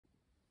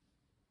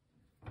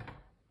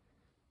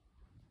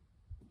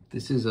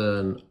This is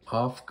an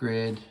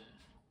off-grid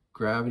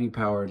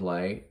gravity-powered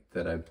light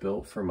that I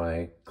built for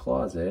my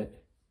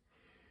closet,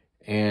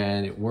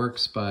 and it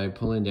works by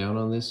pulling down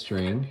on this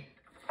string,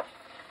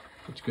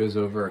 which goes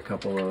over a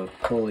couple of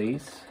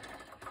pulleys,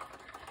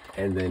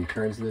 and then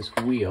turns this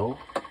wheel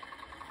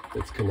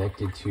that's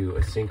connected to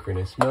a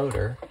synchronous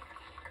motor,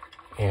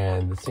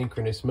 and the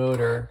synchronous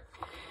motor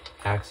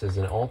acts as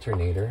an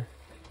alternator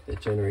that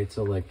generates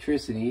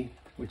electricity,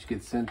 which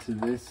gets sent to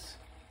this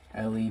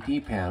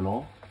LED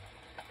panel.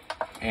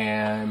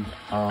 And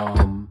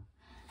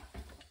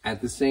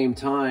at the same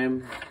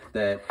time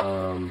that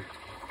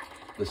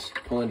this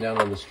pulling down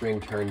on the string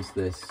turns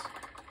this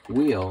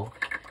wheel,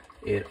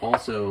 it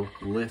also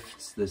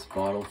lifts this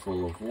bottle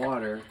full of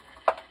water,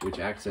 which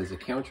acts as a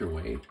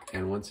counterweight.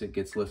 And once it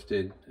gets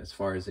lifted as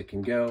far as it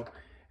can go,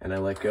 and I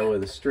let go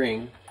of the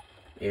string,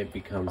 it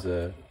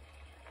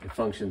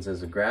functions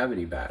as a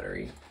gravity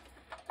battery.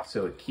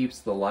 So it keeps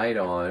the light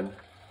on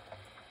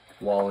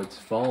while it's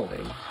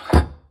falling.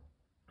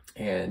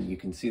 And you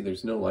can see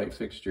there's no light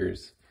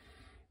fixtures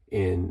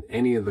in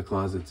any of the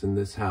closets in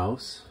this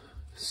house.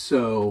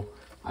 So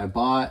I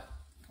bought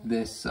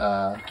this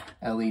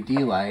LED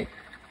light.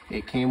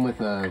 It came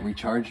with a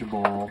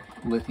rechargeable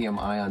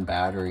lithium-ion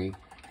battery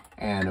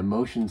and a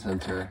motion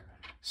sensor.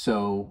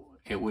 So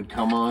it would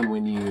come on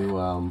when you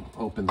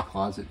open the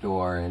closet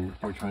door and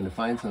we're trying to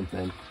find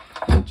something.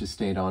 And it just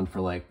stayed on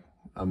for like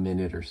a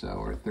minute or so,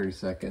 or 30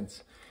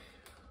 seconds.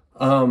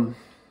 But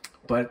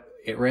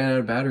it ran out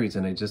of batteries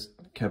and I just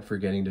kept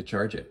forgetting to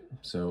charge it.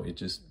 So it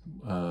just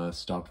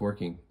stopped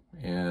working.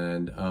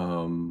 And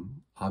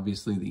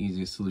obviously the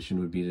easiest solution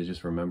would be to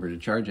just remember to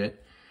charge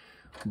it.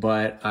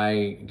 But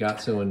I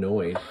got so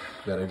annoyed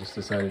that I just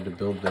decided to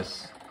build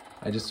this.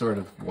 I just sort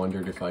of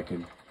wondered if I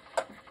could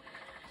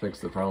fix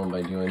the problem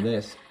by doing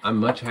this. I'm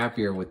much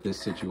happier with this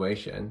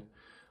situation.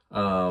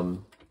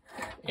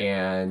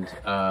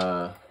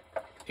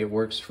 It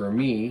works for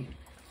me.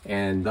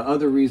 And the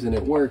other reason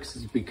it works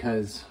is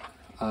because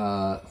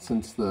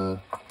since the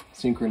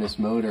synchronous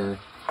motor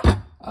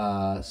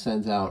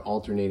sends out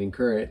alternating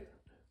current,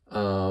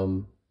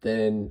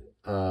 then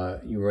I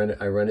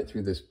run it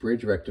through this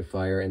bridge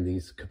rectifier and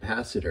these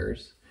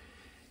capacitors,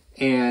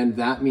 and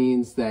that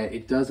means that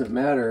it doesn't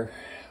matter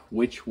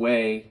which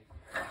way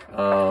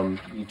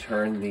you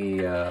turn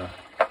the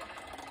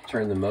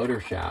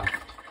motor shaft.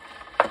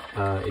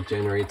 It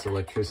generates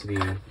electricity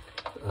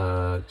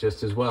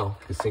just as well.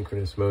 The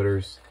synchronous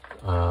motors,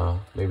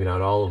 maybe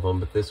not all of them,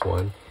 but this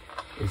one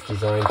is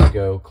designed to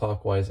go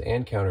clockwise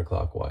and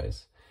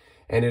counterclockwise.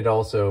 And it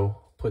also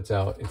puts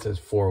out, it says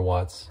 4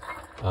 watts.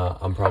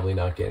 I'm probably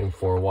not getting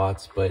 4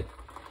 watts, but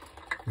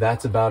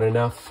that's about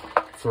enough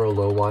for a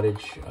low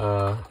wattage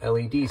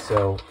LED.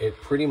 So it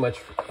pretty much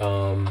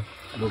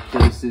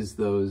replaces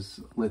those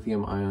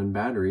lithium-ion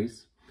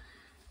batteries.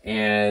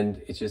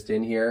 And it's just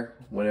in here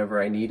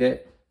whenever I need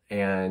it.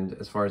 And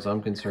as far as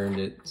I'm concerned,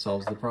 it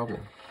solves the problem.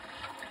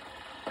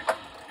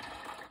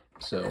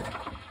 So,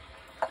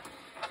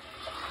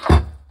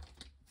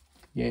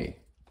 yay.